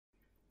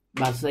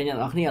បាទស្អីអ្នកន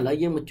រគ្នាឥឡូវ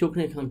យើងមកជួបគ្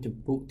នាក្នុងច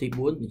ម្ពោះទី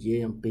4និយាយ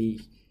អំពី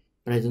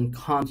present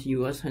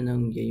continuous ហើយនឹង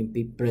និយាយអំ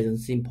ពី present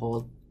simple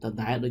ត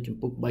ដែលដូចចម្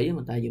ពោះ3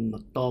ប៉ុន្តែយើងម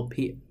កត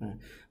ភាគបាទ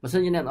បើសិ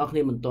នជាអ្នកនរគ្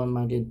នាមិនទាន់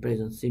បានរៀន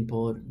present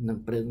simple និង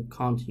present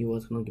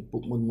continuous ក្នុងចម្ពោះ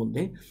មុន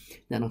ទេ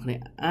អ្នកនរគ្នា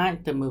អាច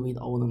ទៅមើលវីដេ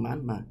អូនឹងបាន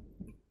បាទ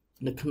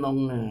នៅក្នុង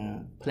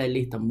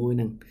playlist តែមួយ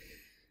នឹង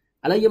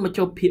ឥឡូវយើងមក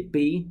ចូលភាគ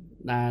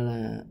2ដែល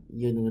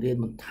យើងនឹងរៀន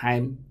បន្ថែ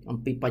មអំ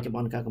ពីបច្ចុប្ប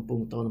ន្នកាលកំពុង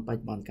បន្តនិងបច្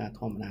ចុប្បន្នកាល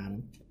ធម្មតាហ្នឹ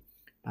ង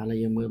ឥឡូវ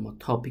យើងមើលមក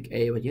topic A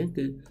របស់យើង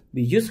គឺ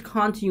we use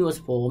continuous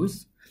forms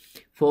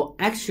for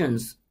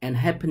actions and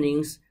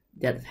happenings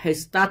that has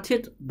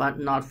started but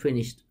not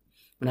finished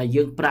মানে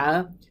យើងប្រើ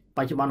ប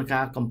ច្ចុប្បន្នកា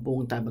លកំពុង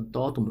តែបន្ត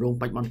ទម្រង់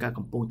បច្ចុប្បន្នកាល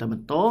កំពុងតែប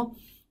ន្ត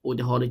ឧ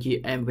ទាហរណ៍ដូចជា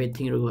I'm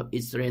waiting ឬ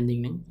it's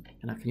raining ហ្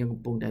នឹងខ្ញុំ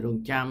កំពុងតែរង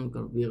ចាំ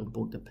ក៏វាកំ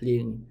ពុងតែភ្លៀ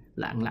ង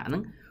ឡាក់ហ្នឹ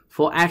ង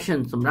for action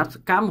សម្រាប់ស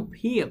កម្ម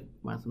ភាព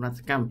បាទសម្រាប់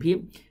សកម្មភាព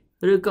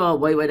ឬក៏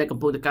អ្វីៗដែលកំ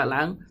ពុងតែកើត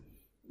ឡើង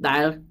ដែ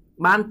ល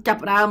បានចា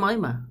ប់ផ្ដើមហើយ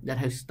បាទ that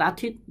have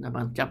started ដែល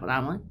បានចាប់ផ្ដើ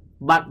មហើយ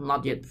but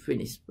not yet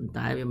finished ប៉ុន្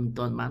តែវាមិន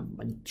ទាន់បាន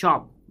បញ្ច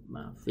ប់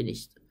បាទ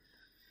finished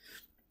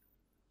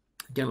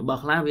ចឹងរបស់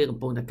ខ្លះវាកំ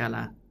ពុងតែកើត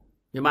ឡើង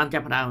វាបានចា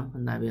ប់ផ្ដើមប៉ុ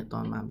ន្តែវាអត់ទា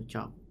ន់បានបញ្ច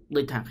ប់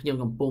ដូចថាខ្ញុំ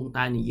កំពុង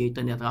តែនិយាយ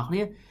ទៅអ្នកទាំងអស់គ្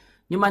នា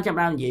ខ្ញុំបានចាប់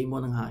ផ្ដើមនិយាយមុ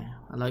នហ្នឹងហើយ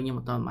ឥឡូវខ្ញុំ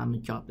អត់ទាន់បានប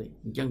ញ្ចប់ទេ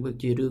អញ្ចឹងវា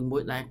ជារឿងមួ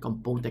យដែលកំ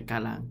ពុងតែកើ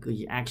តឡើងគឺ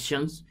ជា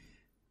actions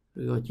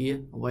ឬក៏ជា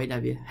អ្វីដែល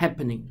វា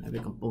happening ដែល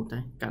វាកំពុងតែ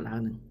កើតឡើង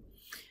ហ្នឹង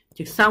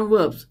ជា some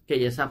verbs គេ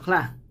និយាយស័ព្ទខ្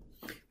លះ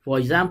For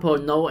example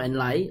no and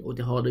like ឧ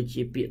ទាហរណ៍ដូច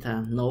ជាពាក្យថា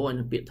no ហើយ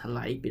និងពាក្យថា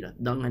like ពាក្យថា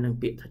ដឹងហើយនិង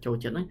ពាក្យថាចូល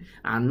ចិត្តហ្នឹង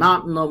are not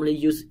normally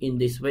used in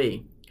this way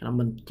കാരണം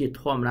មិនជា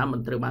ធម្មតាមិន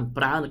ត្រូវបាន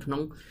ប្រើនៅក្នុ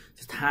ង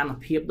ស្ថាន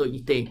ភាពដូច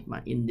នេះទេបា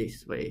ទ in this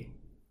way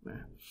បា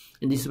ទ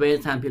in this way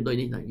ស្ថានភាពដូច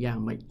នេះយ៉ាង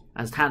ម៉េច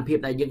អាស្ថានភាព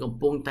ដែលយើងកំ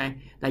ពុងតែ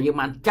យើង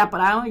បានចាប់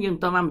ផ្ដើមយើងមិ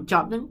នទាន់បានបញ្ច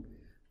ប់ហ្នឹង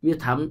វា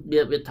ត្រូវ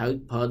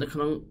ប្រើនៅក្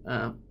នុង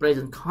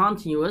present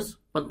continuous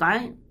ប៉ុន្តែ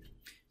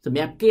សម្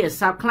រាប់គេអា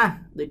ស័ព្ទខ្លះ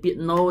ដូចពាក្យ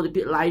no ដូច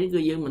ពាក្យ like នេះគឺ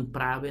យើងមិន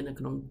ប្រើវានៅ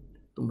ក្នុង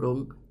ទម្រង់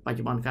បច្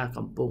ចុប្បន្នកាល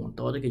កំពុងបន្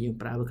តទេគឺយើង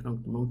ប្រើវាក្នុង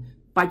ទម្រង់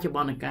បច្ចុប្ប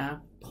ន្នកាល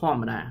ធម្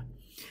មតា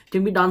ចឹ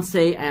ង we don't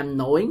say I'm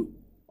knowing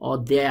or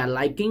they are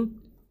liking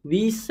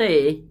we say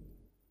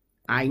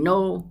I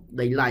know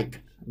they like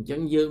អញ្ចឹ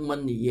ងយើងមិន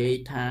និយាយ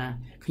ថា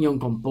ខ្ញុំ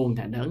កំពុង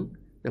តែដឹង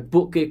តែពួ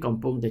កគេកំ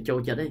ពុងតែចូល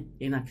ចិត្តទេ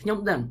គេថាខ្ញុំ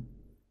ដឹង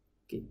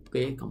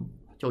គេ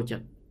ចូលចិ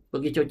ត្តពួក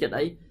គេចូលចិត្ត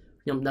អី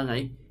ខ្ញុំដឹងអី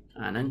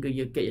អាហ្នឹងគឺ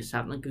យើងកិច្ចស័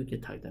ព្ទហ្នឹងគឺគេ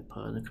ត្រូវតែប្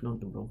រើនៅក្នុង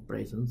ទម្រង់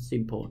present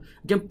simple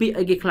អញ្ចឹងពាក្យ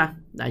អីគេខ្លះ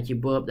ដែលជា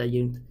verb ដែល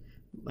យើង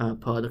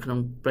ប្រើនៅក្នុង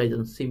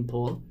present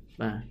simple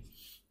បាទ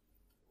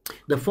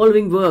The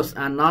following verbs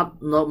are not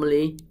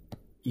normally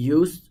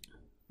used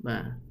បា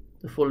ទ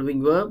The following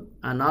verbs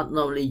are not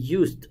normally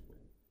used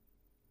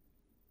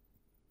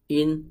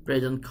in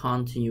present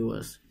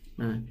continuous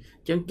អ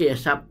ញ្ចឹងគេ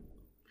ស័ព្ទ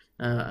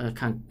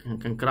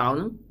ខាងក្រោមហ្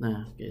នឹងណា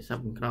គេស័ព្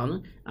ទខាងក្រោមហ្នឹ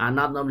ង are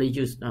not normally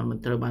used មិន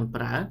ត្រូវបាន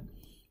ប្រើ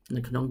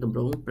នៅក្នុងទម្រ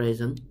ង់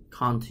present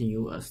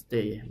continuous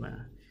ទេបាទ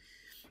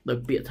ដោយ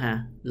ពាក្យថា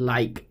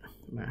like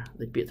បាទ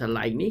ដោយពាក្យថា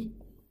like នេះ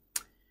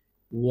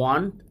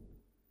want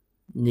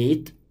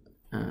need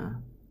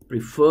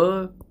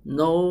prefer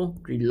know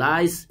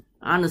realize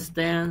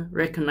understand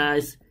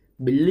recognize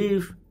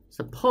believe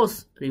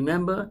suppose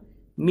remember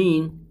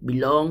mean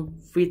belong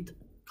fit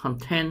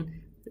content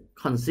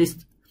consist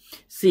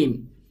seem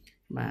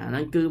បាទហ្នឹ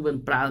ងគឺមិន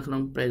ប្រើក្នុ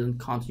ង present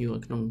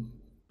continuous ក្នុង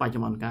បច្ចុ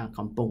ប្បន្នកាល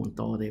កំពុងបន្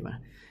តទេបាទ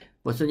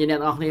បើសិនជាអ្នក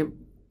នរគ្នា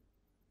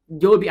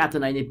យល់ពីអត្ថ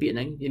ន័យនៃពាក្យហ្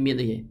នឹងវាមាន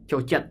អីចូ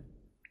លចិត្ត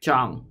ច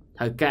ង់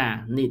ត្រូវការ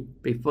need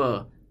prefer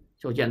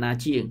ចូលចិត្តណា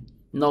ជាង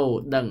know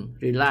ដឹង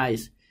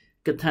realize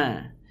គិតថា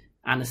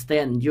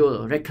understand យ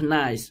ល់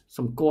recognize ស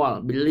ម្គាល់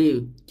believe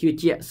ជឿ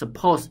ជាក់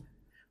suppose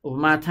ឧប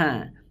មាថា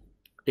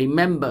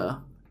remember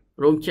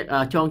រង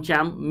ចង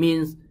ចាំ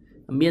means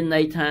មាន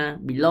ន័យថា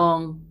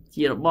belong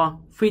ជារបស់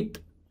fit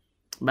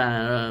បា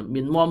ទ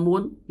មានមាំមួ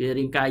នវា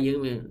រាងកាយយើង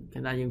វាគេ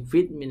ថាយើង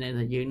fit មានន័យ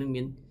ថាយើងនឹង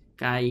មាន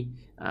កាយ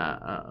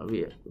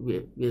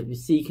វា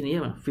ស៊ីគ្នា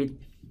បាទ fit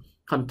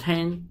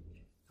content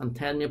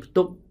មានផ្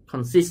ទុក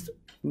consist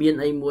មាន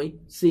អីមួយ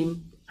seem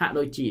ហាក់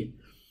ដូចជា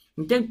អ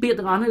ញ្ចឹងពាក្យ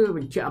ទាំងអស់នេះវាប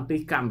ញ្ជាក់អំពី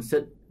កម្មសិ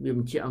ទ្ធិវាប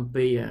ញ្ជាក់អំ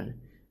ពី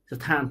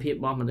ស្ថានភាពរ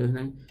បស់មនុស្សហ្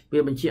នឹង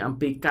វាបញ្ជាក់អំ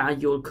ពីការ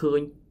យល់ឃើញ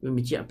វាប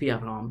ញ្ជាក់ពីអា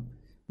រម្មណ៍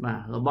បាទ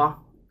របស់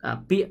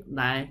ពាក្យ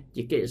ដែល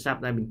ជាកិច្ចស័ព្ទ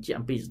ដែលបញ្ជាក់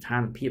អំពីស្ថា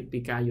នភាពពី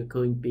ការយល់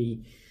ឃើញពី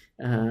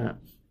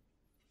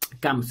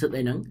កម្មសិទ្ធិ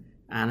អីហ្នឹង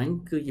អាហ្នឹង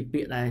គឺជា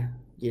ពាក្យដែល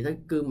និយាយទៅ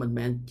គឺមិន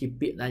មែនជា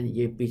ពាក្យដែលនិ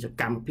យាយពីស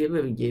កម្មភាព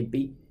វានិយាយ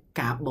ពី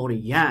ការបរិ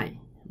យាយ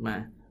បា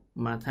ទ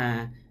មកថា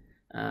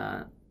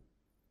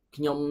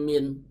ខ្ញុំមា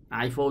ន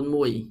iPhone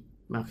មួយ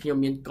បាទខ្ញុំ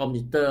មានកុំព្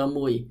យូទ័រ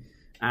មួយ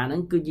អាហ្នឹ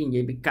ងគឺជានិ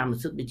យាយពីកម្ម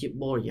សិទ្ធិវាជា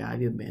បរិយាយ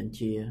វាមិនមែន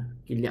ជា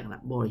លក្ខ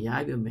ណៈបរិយា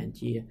យវាមិនមែន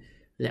ជា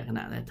លក្ខ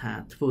ណៈដែលថា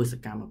ធ្វើស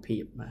កម្មភា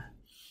ពបាទ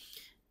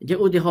អញ្ចឹង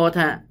ឧទាហរណ៍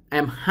ថា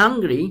I'm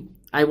hungry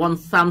I want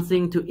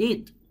something to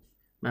eat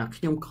បាទ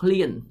ខ្ញុំឃ្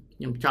លាន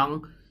ខ្ញុំចង់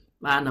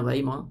បានអ្វី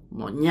ម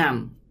កញ៉ាំ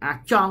អា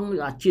ចង់ឬ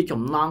អាចជា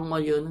ចំណង់ម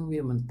កយើងហ្នឹង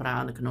វាមិនប្រើ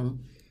នៅក្នុង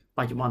ប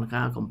ច្ចុប្បន្ន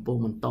កាលកំពុង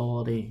បន្ត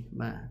ទេ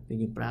បាទគឺ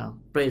យើងប្រើ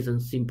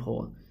present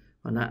simple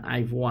ណា I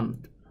want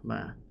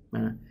បាទ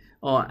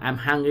or I'm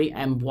hungry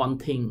I'm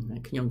wanting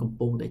ខ្ញុំកំ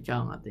ពុងតែច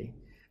ង់អត់ទេ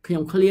ខ្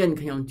ញុំឃ្លាន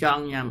ខ្ញុំច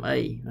ង់ញ៉ាំអី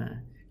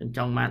ខ្ញុំច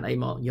ង់បានអី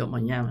មកយកម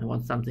កញ៉ាំ I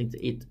want something to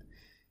eat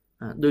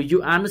do you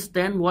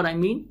understand what I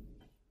mean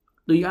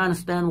do you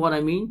understand what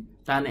I mean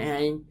តើអ្នក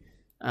ឯង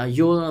យ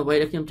ល់អ្វី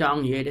ដែលខ្ញុំចង់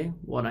និយាយទេ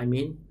what I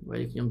mean អ្វី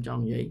ដែលខ្ញុំចង់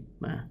និយាយ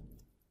បាទ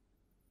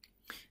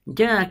អញ្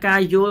ចឹងកា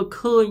រយល់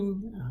ឃើញ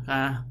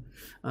ការ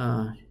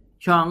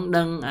ចង់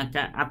ដឹង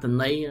ការអត្ថ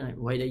ន័យ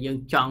អ្វីដែលយើង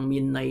ចង់មា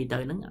នន័យទៅ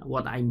ហ្នឹង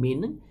what I mean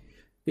ហ្នឹង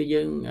គឺ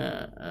យើង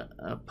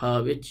ប្រើ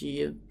វាជា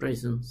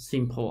present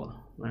simple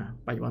បាទ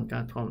បច្ចុប្បន្នកា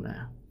លធម្មតា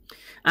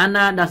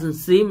Anna doesn't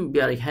seem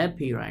very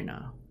happy right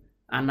now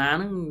Anna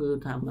ហ្នឹងគឺ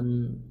ថាมัน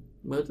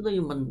មើលទៅដូច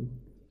มัน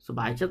សប្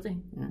បាយចិត្តទេឥ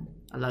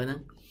ឡូវហ្នឹង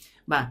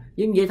បាទ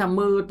យើងនិយាយថា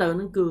មើលទៅហ្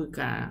នឹងគឺ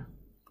ការ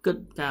គិត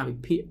ការវិ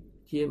ភាគ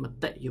ជាម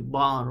តិយោប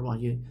ល់របស់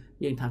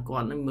យើងថាគា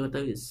ត់ហ្នឹងមើល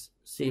ទៅ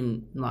seem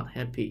not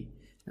happy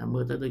មើ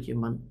លទៅដូចជា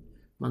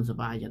มันសប្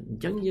បាយចិត្តអ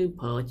ញ្ចឹងយើង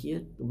ប្រើជា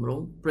ទម្រ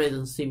ង់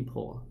present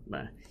simple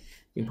បាទ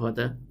យើងប្រើ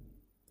ទៅ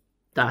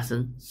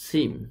doesn't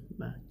seem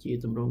បាទជា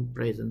ទម្រង់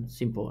present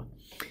simple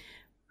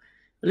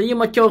ឥឡូវយើង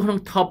មកចូលក្នុង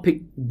topic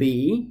B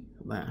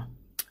បាទ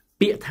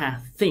ពាក្យថា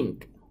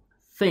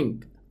think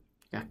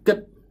ការ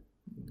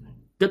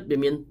គិតវា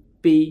មាន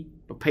ពីរ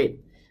ប្រភេទឥ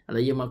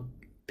ឡូវយើងមក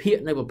ភាគ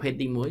នៅប្រភេទ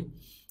ទី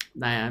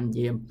1ដែលនិ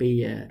យាយអំពី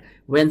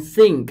when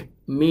think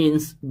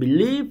means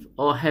believe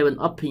or have an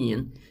opinion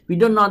we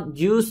do not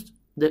use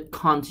the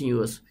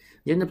continuous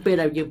យើងនៅពេល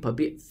ដែលយើងប្រើ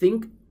ពាក្យ think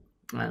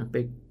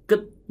ពេលគិ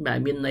តដែល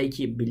មានន័យ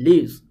ជា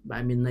beliefs ដែ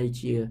លមានន័យ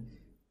ជា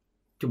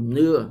ជំ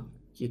នឿ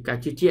ជាការ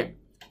ជឿជាក់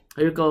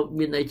ឬក៏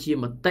មានន័យជា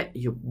មតិ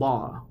យោប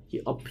ល់ជា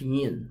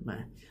opinion បា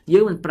ទយើ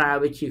ងមិនប្រើ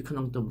វាជាក្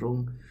នុងទម្រ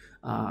ង់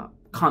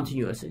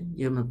continuous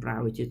យើងមិនប្រើ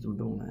វាជាទម្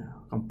រង់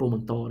កំពុងប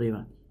ន្តទេ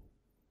បាទ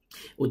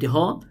ឧទាហ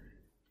រណ៍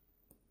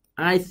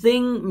I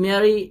think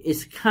Mary is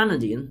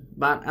Canadian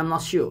but I'm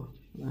not sure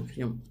ខ្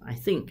ញុំ I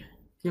think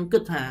ខ្ញុំគិ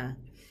តថា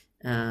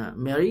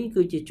Mary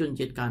គឺជាជន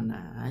ជាតិកា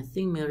ណា I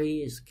think Mary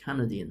is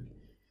Canadian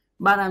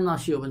but I'm not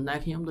sure ប៉ុន្តែ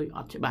ខ្ញុំដូចអ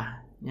ត់ច្បាស់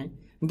ណា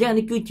អញ្ចឹង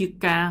នេះគឺជា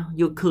ការ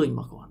យកឃើញរប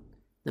ស់គាត់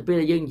តែពេល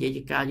ដែលយើងនិយាយ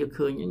ជាការយក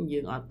ឃើញហ្នឹងយើ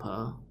ងអត់ប្រើ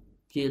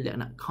ជាលក្ខ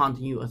ណៈ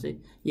continuous ទេ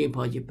យើងប្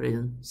រើជា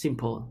present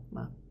simple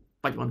បាទ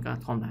បច្ចុប្បន្នកាល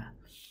ធម្មតា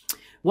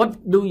What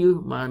do you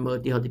មើល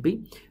ទី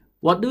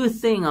2 What do you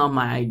think of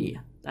my idea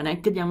តើអ្នក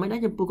គិតយ៉ាងម៉េចដែរ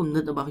ចំពោះគំនិ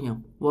តរបស់ខ្ញុំ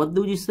What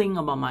do you think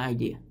about my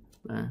idea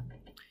បា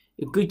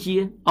ទគឺជា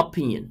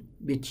opinion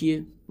វាជា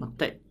ម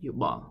តិយោ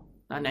បល់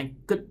តើអ្នក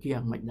គិតយ៉ា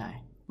ងម៉េចដែរ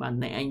បាទ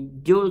អ្នកឯង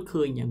យល់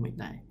ឃើញយ៉ាងម៉េច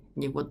ដែរ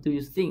នេះ What do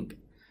you think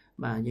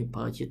បាទយើងប្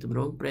រើជាទម្រ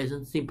ង់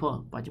present simple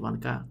បច្ចុប្បន្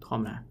នកាលធ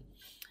ម្មតា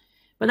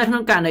ប៉ុន្តែក្នុ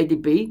ងករណីទី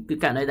2គឺ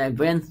ករណីដែល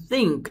when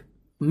think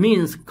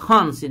means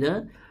consider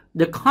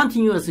the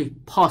continuously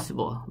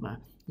possible បាទ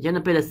អញ្ចឹង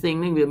នៅពេលដែល think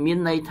នេះវាមាន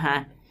ន័យថា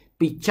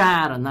ពិចា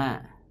រណា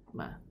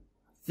បាទ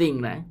think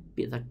ដែរ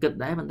ពាក្យថាគិត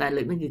ដែរប៉ុន្តែ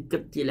លើកនេះគឺគិ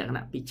តជាលក្ខ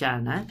ណៈពិចារ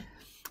ណា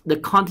the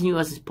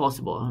continuous is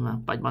possible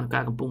បច្ចុប្បន្នកា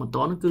លកំពុងបន្ត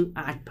នោះគឺ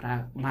អាចប្រើ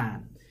បា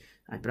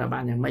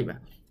នយ៉ាងម៉េចបាទ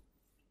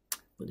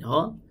ឧទាហ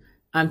រណ៍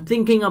I'm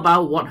thinking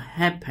about what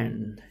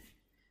happened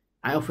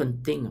I often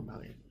think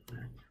about it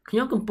ខ្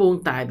ញុំកំពុង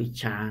តែពិ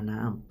ចារណា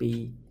អំពី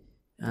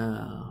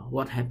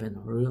what happened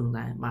រឿង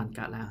ដែលបាន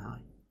កើតឡើងហើយ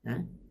ណា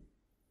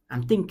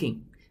I'm thinking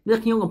នេះ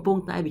ខ្ញុំកំពុង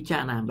តែពិចា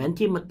រណាមិនមែន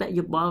ជាមតិ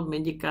យោបល់មិនមែ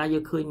នជាការយ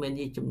កឃើញមិនមែន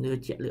ជាជំនឿ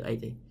ជាក់លើអី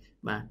ទេ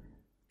បាទ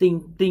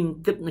think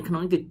គិតនៅក្នុ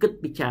ងនេះគឺគិត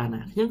ពិចារណា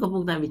ខ្ញុំកំពុ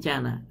ងតែពិចារ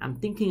ណា I'm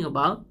thinking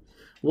about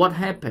what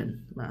happened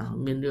បាទ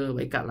មានរឿងអ្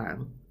វីកើតឡើង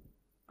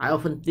I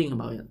often think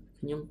about it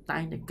ខ្ញុំតែ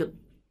ងតែគិត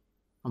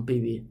អំពី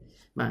វា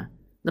បាទ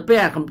ដល់ពេល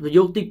ប្រ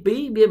យោគទី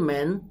2វាមិន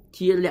មែន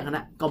ជាលក្ខ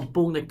ណៈកំ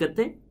ពុងតែគិត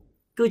ទេ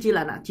គឺជាល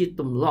ក្ខណៈជា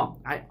ទម្លាប់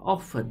I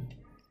often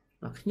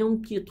បាទខ្ញុំ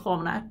ជាធម្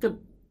មតាគិត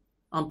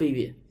អំពី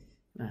វា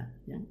បាទ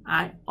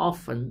I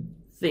often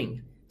think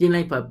យើង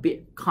ឡើងប្រើពាក្យ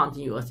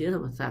continuous ទេ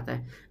ភាសាតែ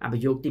ប្រ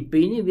យោគទី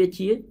2នេះវា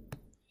ជា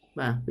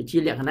បាទវាជា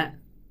លក្ខណៈ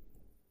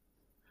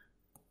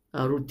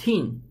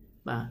routine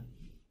បាទ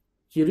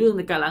ជារឿង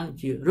ដែលកើតឡើង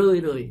ជារឿ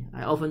យ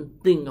I often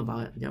think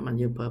about it យ៉ាងមិន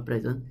យើងប្រើ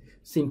present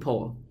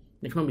simple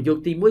នៅក្នុងប្រយោគ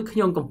ទី1ខ្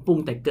ញុំកំពុង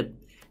តែគិត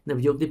នៅ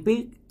ប្រយោគទី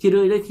2ជា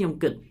រឿយខ្ញុំ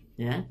គិត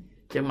ណា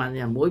ចាំបាន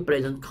មួយ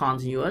present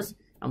continuous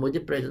មួយទៀ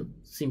ត present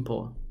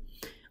simple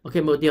អូ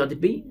ខេមើលទី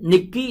2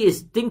 Nikki is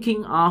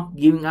thinking of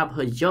giving up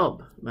her job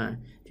បាទ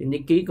ជា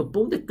Nikki កំ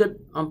ពុងតែគិត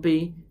អំពី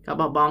ការ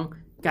បោះបង់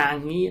ការ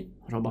ងារ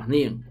របស់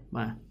នាង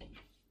បាទ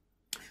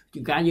ជា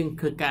ការយើង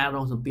ធ្វើការរ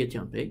ងសម្ពាធច្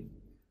រើនពេក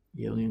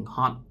យើងហ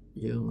ត់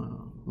យើង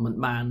មិន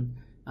បាន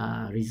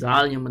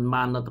result យើងមិន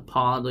បានលទ្ធផ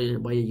លដោយ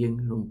អ្វីដែលយើង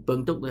រំពឹង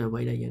ទុកដោយអ្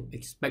វីដែលយើង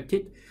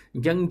expected អ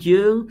ញ្ចឹង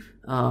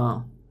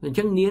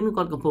នាង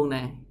គាត់កំពុង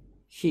តែ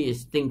she is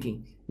thinking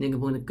នាងកំ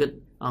ពុងតែគិត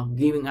of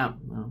giving up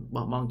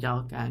បោះបង់ចោល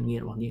ការងា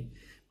ររបស់នាង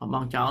បោះប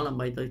ង់ចោលដើម្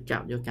បីទៅចា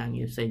ប់យកការ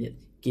ងារផ្សេងទៀត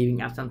giving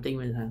up something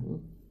មានថា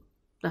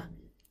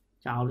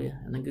ចោលវា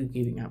អាហ្នឹងគឺ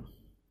giving up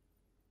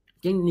អ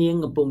ញ្ចឹងនាង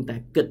កំពុងតែ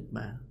គិត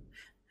បាទ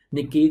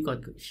Nikki គា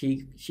ត់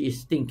she is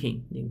thinking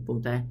នាងកំពុង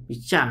តែពិ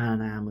ចារ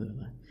ណាមើល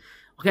បាទ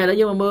អូខេឥឡូវ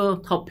យើងមកមើល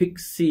topic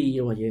C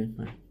របស់យើង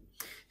បាទ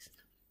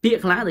ពាក្យ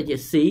ខ្លះដូចជា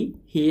see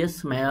hear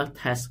smell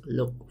taste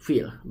look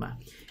feel បាទ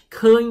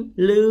ឃើញ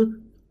ឮ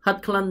hất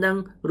khăn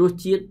đang rút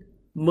chiết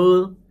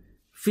mơ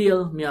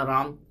feel mi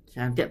ram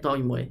chẳng tiệt tôi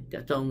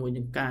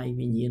những cái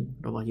vì nhiên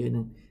rồi bao giờ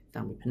này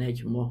tạm bị này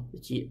chúng mua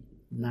chị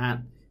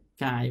là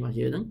cái bao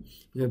giờ đó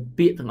rồi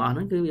biết thằng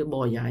nó cứ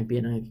bò dài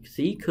biết này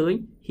xí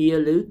khơi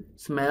hear lứ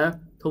smell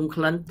thông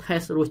khăn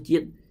test rút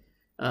chiết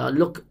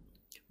look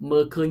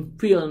mơ khơi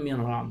feel mi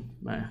ram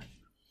mà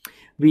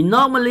we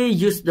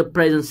normally use the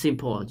present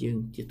simple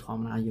nhưng chỉ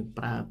thom là dùng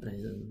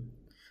present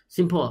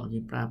simple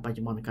nhưng bây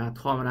giờ mình cả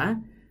thom là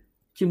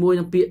chỉ mua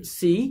những biệt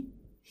xí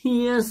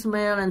hear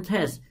smell and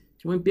taste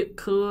chỉ mua biệt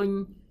khơi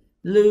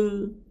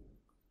lư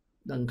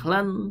đằng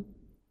khăn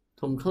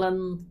thùng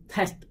khăn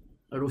test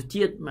rút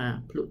chiết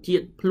mà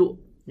plu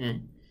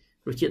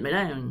rút chiết mấy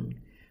đấy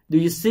do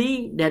you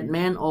see that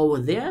man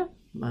over there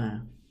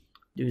mà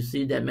do you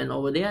see that man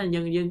over there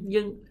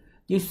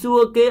nhưng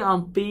xua cái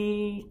ông pi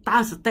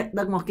ta step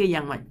đằng một cái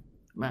dạng mạnh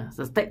mà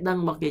step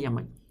đằng một cái dạng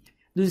mạnh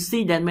do you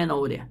see that man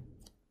over there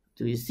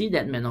do you see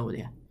that man over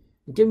there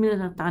chứ mình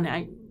là ta này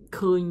anh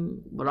khơi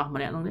bỏ lọt mà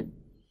nè nó đấy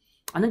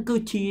anh ấy cứ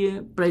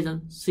chia present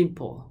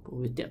simple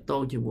vì tiện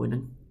tô chỉ mùi nó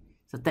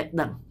sẽ tệ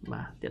đằng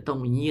và tiện tô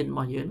mình nhiên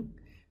mọi dưới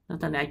nó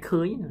ta này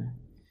khơi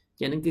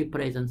cho nên cái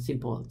present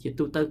simple chỉ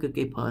tu tới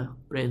cái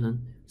present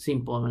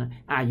simple mà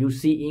are you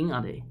seeing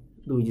ở đây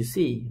do you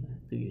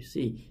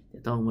see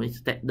tiện tô mới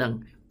tệ đằng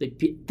để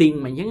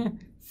tình mình nhớ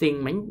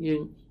tình mình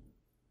nhưng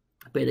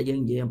bây giờ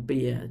dân gì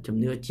bây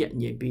chấm nửa chuyện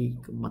gì bây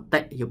mà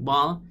tệ hiểu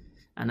bó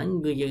anh ấy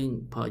người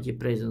dân phở chỉ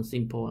present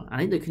simple anh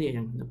ấy được khi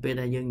rằng bây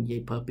giờ dân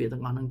gì phở bây giờ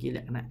ngon hơn chỉ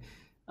lại cái này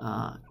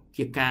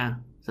chỉ cả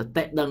sẽ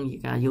tệ đằng chỉ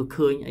cả vô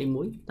khơi ấy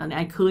muối ta này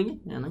ai khơi nhé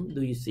nó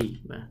do you see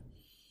và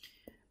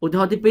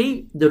OTP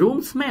the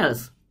room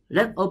smells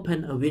let's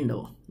open a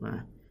window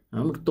và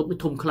một tụng cái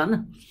thùng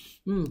khăn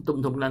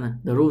thùng khăn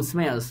the room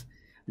smells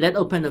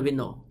let's open a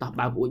window tập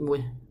ba bụi muối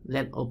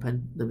let's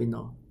open the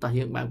window ta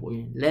hiện ba bụi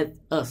let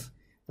us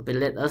tapi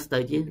let us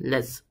tới chứ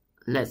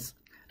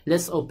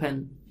let's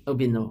open a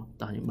window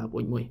ta hiện ba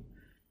bụi muối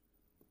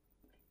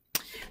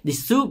the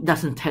soup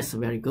doesn't taste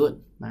very good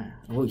mà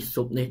ôi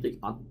soup này tôi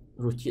ăn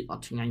rồi chỉ ăn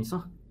ngay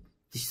sao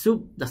the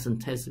soup doesn't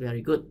taste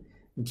very good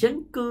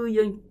chẳng cứ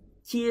dân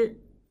chia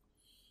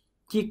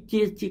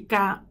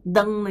cả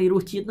đằng này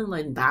rồi chia đằng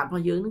này đạp vào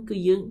dưới nó cứ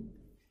dân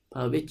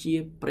ở bên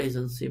chia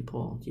present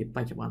simple chia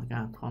bài cho bạn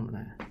cả thom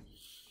là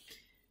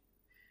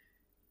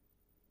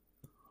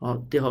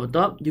tiếp hợp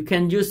top you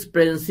can use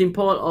present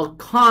simple or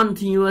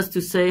continuous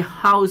to say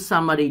how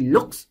somebody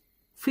looks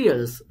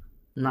feels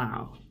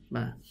now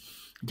mà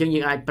chẳng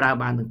những ai pra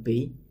bàn được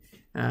tí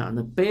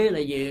nó bế là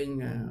dương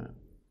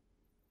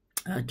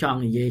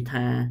chọn gì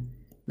tha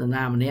là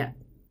nam nè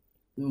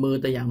mưa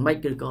ta dạng mấy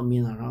cái con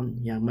miền nào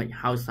dạng mấy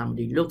how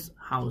somebody looks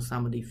how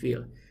somebody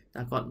feel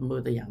ta còn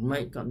mưa ta dạng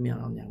mấy còn miền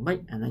nào dạng mấy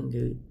anh ấy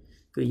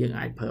cứ dương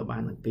ai phở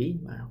bàn được tí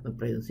và the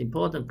present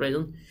simple the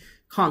present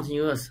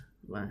continuous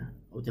và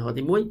thì họ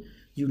thì muốn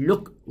you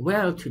look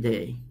well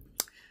today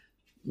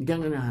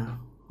chẳng là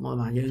mọi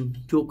mà dương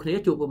chụp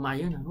khía chụp của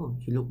mày á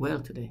you look well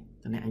today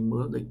cái này anh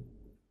mưa được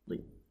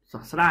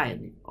subscribe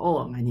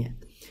ngày nè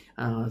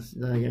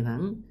giờ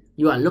thắng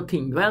you are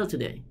looking well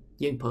today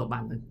nhưng phở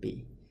bàn được tí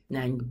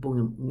này anh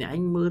bùng này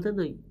anh mưa tới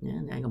rồi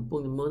này anh còn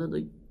bùng mưa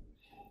tới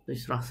rồi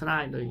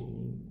subscribe rồi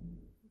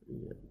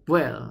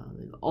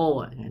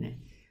well ngày nè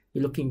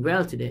you looking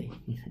well today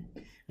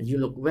you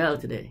look well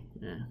today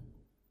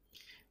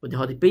but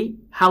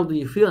how do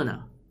you feel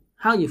now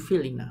how are you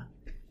feeling now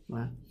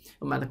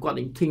mà ta gọi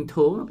định thinh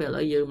thố nó phải là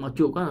giờ mà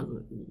chụp có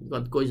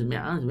còn coi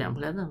mẹ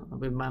plét đó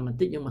về mà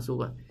tích nhưng mà số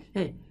rồi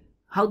hey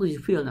how do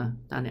you feel nào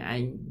ta này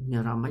anh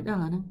nhờ làm mấy đó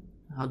là nó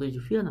how do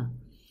you feel nào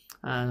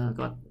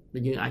còn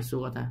bây giờ ai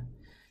số ta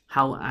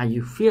how are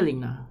you feeling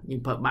nào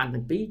nhưng phần bàn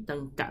từng tí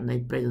tăng cạn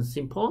này present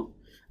simple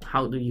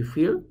how do you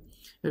feel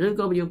rồi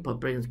có bây giờ phần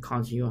present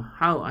continuous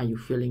how are you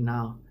feeling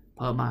now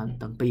phần bàn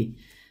từng tí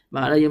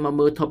và đây mà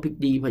mơ topic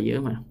đi phải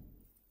giờ mà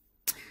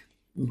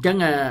chẳng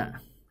là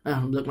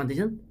được mà tí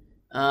chứ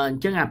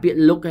chẳng là biết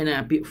look hay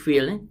là biết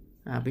feel ấy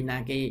vì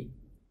là cái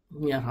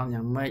nhà phòng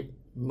nhà mấy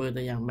mưa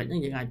tới dạng mấy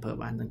những ai phở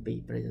bàn từng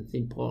tí present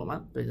simple mà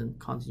present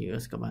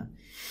continuous các bạn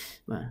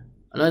mà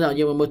ở đây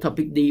nhưng mà mưa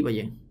topic đi bây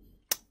giờ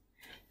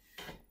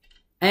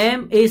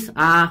am is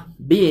a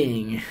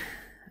being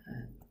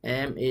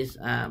am is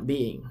a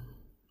being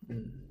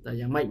tại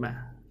dạng mấy mà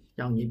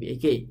trong những bị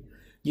kia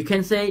you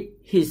can say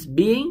his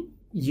being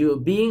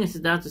your being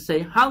is that to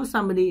say how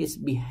somebody is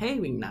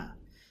behaving now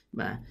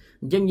mà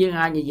chẳng như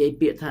ai như vậy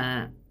biết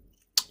là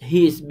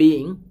his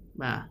being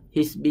và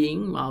his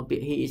being mà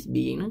biết he is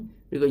being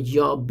rồi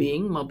your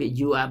being mà biết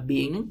you are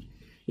being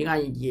những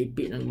ai như vậy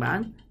biết đằng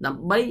bán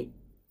làm bấy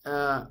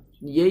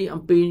với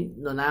ông pin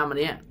là nam mà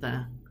nè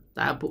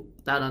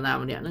ta là nam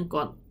mà nè nó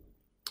còn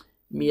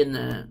miền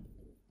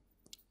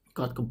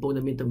còn công phu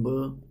tại miền tầng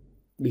bơ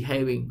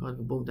behaving còn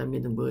công phu tại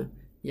miền tầng bơ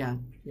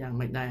dạng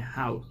mạch đây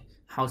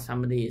how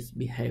somebody is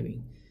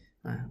behaving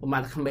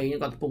mà không biết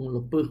còn công phu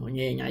lục bơ họ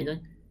nhẹ nhảy đấy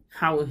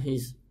how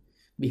he's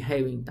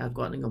behaving ta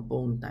còn những công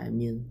phu tại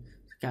miền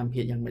cam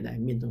hiện dạng mạch đây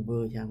miền tầng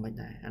bơ dạng mạch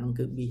đây anh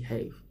cứ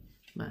behave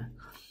mà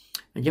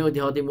nhưng thì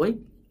họ tìm mới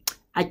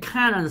I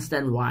can't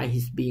understand why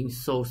he's being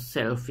so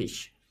selfish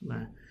បា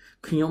ទ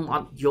ខ្ញុំអ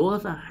ត់យល់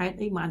ថាហេតុ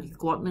អីបាន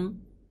គាត់នឹង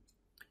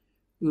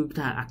គឺ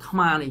ថាអាត្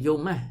មានិយម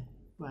ហ៎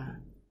បាទ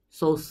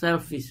so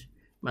selfish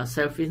បាទ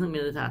selfish នឹងមា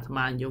នន័យថាអាត្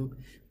មានិយម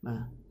បា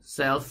ទ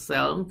self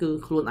គឺ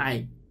ខ្លួនឯង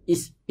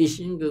is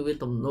គឺវា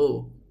ទំនោរ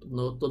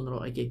ទុនរ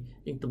កអីគេ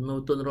ជាងទំនោរ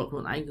ទុនរកខ្លួ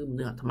នឯងគឺម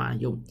នុស្សអាត្មានិ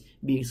យម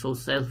being so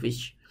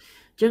selfish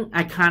ចឹង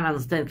I can't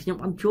understand ខ្ញុំ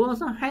អត់យល់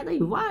ថាហេតុអី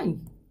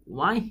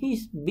why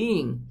he's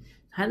being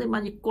ហេតុអីបា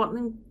នគាត់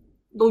នឹង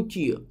ដូច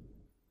ជា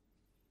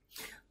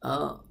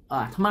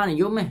អាត្មានិ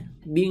យមហ៎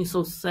being so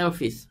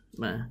selfish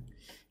បាទ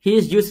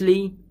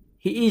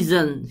he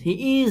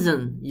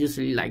isn't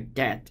usually like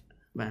that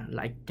បាទ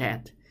like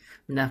that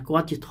ណាគា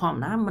ត់ជាធម្ម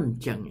តាមិនអ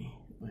ញ្ចឹងទេ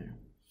បាទ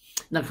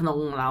នៅក្នុង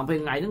ឡើងពេល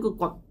ថ្ងៃហ្នឹងគឺ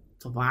គាត់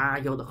សវា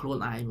យកតែខ្លួន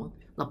ឯងហ្មង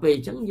ដល់ពេលអ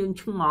ញ្ចឹងយើង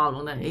ឆ្ងល់ហ្ម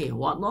ងដែរហេ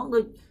រត់ដងដូ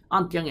ចអ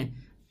ត់អញ្ចឹងទេ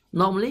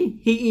normally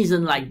he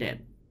isn't like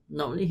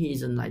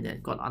that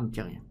គាត់អត់អញ្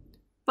ចឹងទេ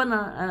ប៉ុន្តែ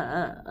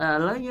ឥ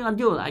ឡូវយើងអត់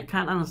យល់ I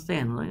can't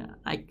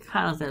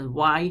understand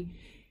why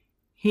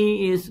he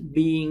is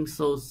being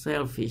so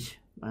selfish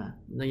បា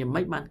ទយ៉ាង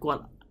ម៉េចបានគា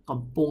ត់កំ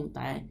ពុង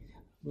តែ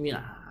មាន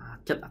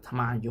ចិត្តអាត្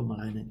មាយមឥ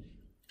ឡូវនេះ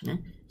ណា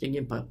ចឹង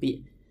យើងប្រើពាក្យ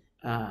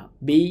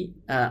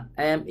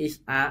am is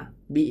are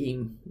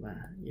being បា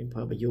ទយើងប្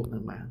រើប្រយោគហ្នឹ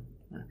ងបាទ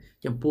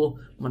ចំពោះ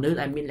មនុស្ស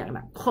ដែលមានលក្ខ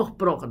ណៈខុស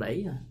ប្រក្រតី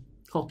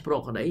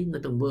នៅ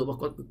ទង្វើរបស់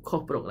គាត់គឺខុ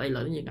សប្រក្រតី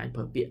ឡើយយើងអាចប្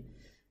រើពាក្យ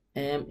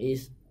am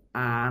is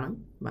are ហ្នឹង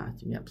បាទ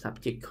ជំរាបសព្ទ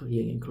ជិក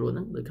យើងខ្លួនហ្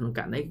នឹងដូចក្នុងក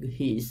រណីគឺ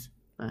his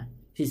បាទ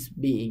his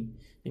being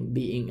និង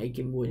being អី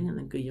គេមួយហ្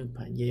នឹងគឺយើង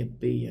ប្រើនិយាយអំ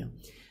ពី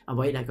អ្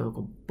វីដែល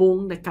កំពុង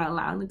តែកើត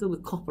ឡើងហ្នឹងគឺវា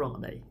ខុសប្រក្រ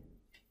តី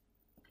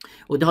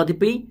ឧទាហរណ៍ទី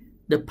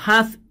2 the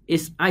path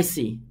is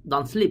icy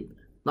don't slip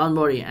don't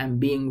worry I'm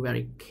being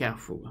very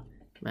careful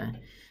បាទ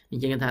អ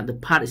ញ្ចឹងថា the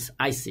path is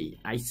icy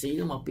ហ្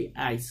នឹងមកពី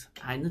ice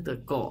ហើយនឹងទៅ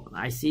កក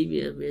icy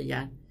វា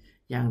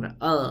យ៉ាងរ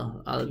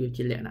អិលវា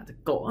ជាលក្ខណៈទៅ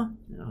កក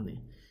នេះ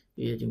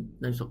វា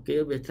នៅស្រុកគេ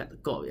វាធ្លាក់ទៅ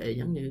កកអី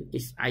ចឹង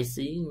is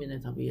icy មានន័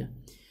យថាវា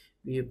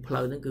ផ្លូ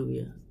វហ្នឹងគឺ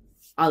វា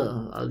អិ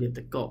លវា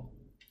ទៅកក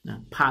ណា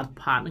path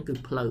ហ្នឹងគឺ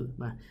ផ្លូវ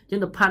បាទអញ្ចឹង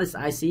the path is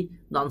icy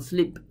don't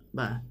slip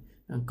បា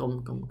ទកុំ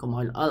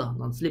ឲ្យល្អ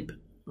don't slip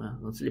បាទ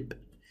don't slip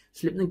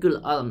ហ្នឹងគឺ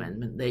ល្អមិន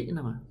ដេក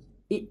ណាបាទ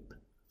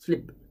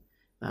slip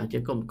បាទជា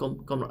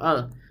កុំល្អ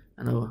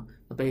អានោះ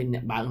ទៅពេលអ្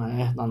នកបើកហ្នឹង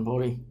don't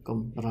worry កុំ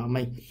បារម្ភ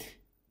អី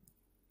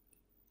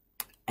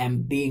I'm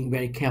being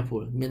very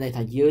careful មានន័យ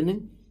ថាយើងហ្នឹង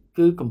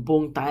គឺកំពុ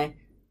ងតែ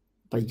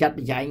ប្រយ័ត្ន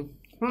ប្រយែង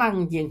ខ្លាំង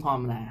ជាងធ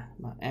ម្មតា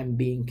បាទ I'm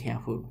being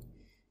careful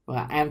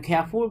បាទ I'm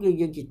careful គឺ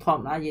យើងជាធម្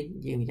មតា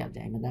យើងប្រយ័ត្នប្រ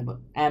យែងមិនដែរបើ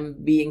I'm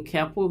being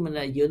careful មាន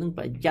ន័យយើងនឹង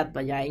ប្រយ័ត្ន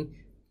ប្រយែង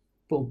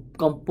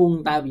កំពុង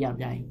តែប្រយ័ត្ន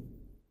ប្រយែង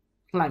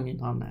ខ្លាំងជាង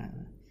ធម្មតា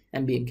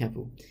I'm being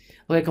careful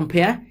okay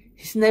compare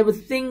he's never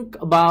think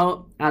about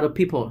other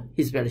people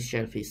he's very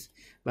selfish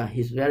បាទ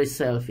he's very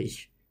selfish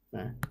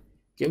បាទ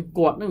ជាង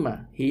គាត់ហ្នឹងបាទ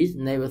he's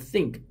never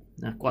think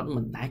ណាគាត់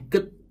មិនដែលគិ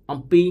តអំ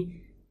ពី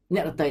អ្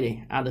នកដទៃទេ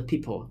other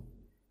people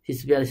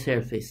he's very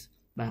selfish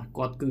បាទ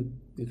គាត់គឺ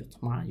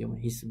ស្មារតី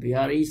he's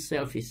very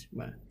selfish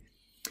បាទ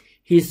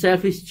he's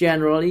selfish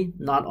generally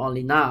not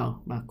only now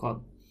បាទគាត់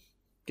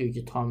គឺ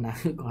ជាធម្មតា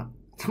គាត់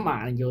ស្មារ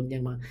តីយចឹ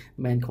ង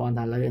មិនគ្រាន់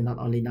តែលើ not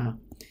only now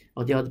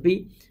ឧទាហរណ៍ទី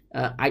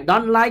2 I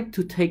don't like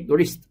to take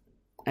risk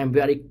I'm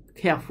very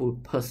careful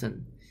person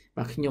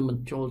បាទខ្ញុំមិន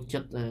ចូលចិ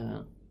ត្ត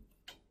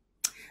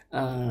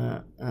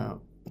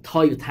បថ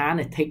យវិធាន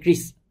take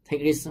risk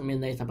មាន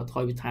ន័យថាបថ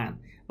យវិធាន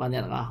បាទអ្ន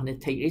កទាំងអស់គ្នា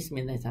take risk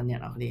មានន័យថាអ្នក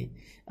ទាំងអស់គ្នា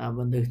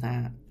បើនឿថា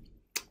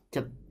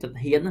ចិត្ត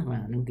ហ៊ានណាបា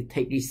ទនឹងគឺ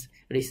take risk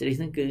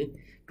ហ្នឹងគឺ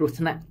គ្រោះ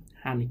ថ្នាក់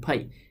ហានិភ័យ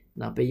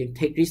ដល់ពេលយើង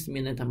take risk មា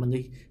នន័យថាមនុ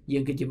ស្សយើ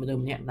ងគឺជាមនុស្ស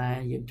ម្នាក់ដែល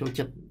យើងចូល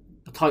ចិត្ត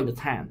បថយវិ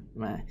ធាន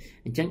បាទ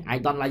អញ្ចឹង I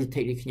don't like to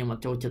take risk ខ្ញុំអ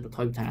ត់ចូលចិត្តបថ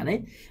យវិធានទេ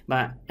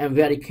បាទ I'm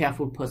very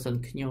careful person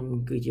ខ្ញុំ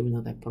គឺជាមនុ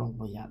ស្សដែលប្រុង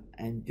ប្រយ័ត្ន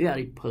I'm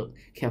very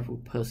careful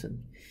person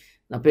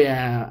ដល់ពេល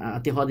ឧ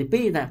ទាហរណ៍ទី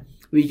2ថា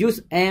we use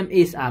am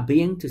is are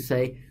being to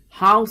say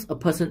how a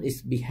person is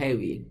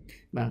behaving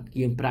បាទ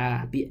យើងប្រើ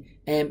ពាក្យ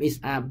am is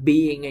are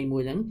being ឯមួ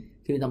យហ្នឹង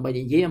គឺដើម្បី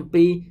និយាយអំ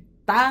ពី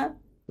តើ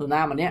នរ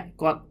ណាម្នាក់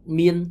គាត់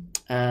មាន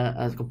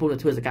កំពុងតែ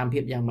ធ្វើសកម្មភា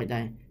ពយ៉ាងម៉េច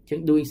ដែរអញ្ចឹង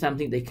doing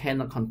something they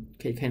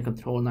can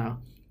control now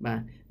បាទ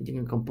អញ្ចឹង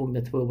កំពុង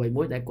តែធ្វើអ្វី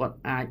មួយដែលគាត់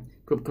អាច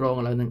គ្រប់គ្រងឥ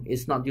ឡូវហ្នឹង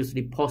it's not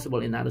usually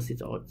possible in other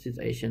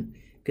situation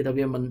គឺថា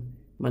វា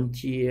មិន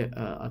ជា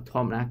ធ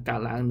ម្មតាកើត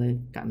ឡើងនៅ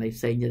ករណី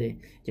ផ្សេងទេអ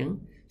ញ្ចឹង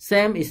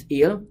Sam is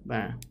ill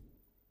បាទ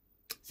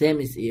Sam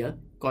is ill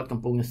គាត់កំ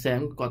ពុងតែ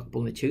Sam គាត់កំពុ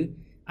ងតែឈឺ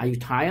Are you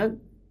tired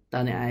តើ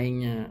អ្នកឯង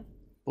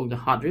កំពុងតែ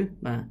ហត់ឬ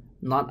បាទ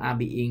Not are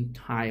being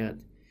tired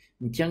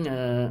អញ្ចឹង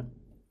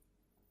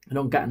ក្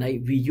នុងករណី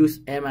we use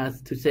am as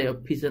to say a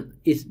person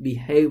is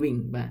behaving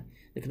បាទ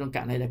នៅក្នុងក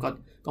រណីដែលគាត់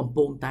កំ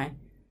ពុងតែ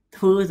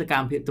ធ្វើសក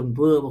ម្មភាពទង្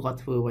វើរបស់គាត់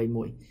ធ្វើអ្វី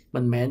មួយ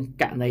មិនមែន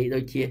ករណីដូ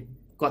ចជា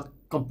គាត់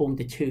កំពុង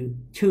តែឈឺ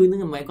ហ្នឹង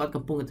មិនមែនគាត់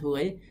កំពុងតែធ្វើ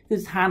អីគឺ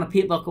ស្ថានភា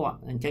ពរបស់គាត់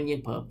អញ្ចឹងយើ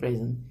ងប្រើ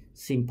present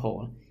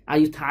simple Are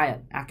you tired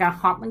អាការ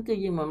ហត់ហ្នឹងគឺ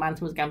យើងមិនបាន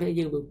ធ្វើសកម្មភាព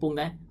យើងកំពុង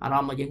តែអារ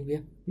ម្មណ៍របស់យើង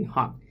វាហ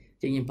ត់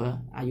អញ្ចឹងយើងប្រើ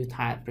Are you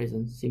tired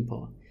present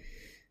simple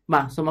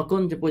បាទសូមអរគុ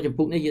ណចំពោះចម្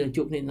ពោះនេះយើង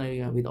ជួបគ្នានៅ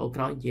វីដេអូក្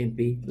រោយនិយាយអំ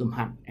ពីលំ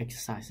ហាត់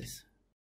exercises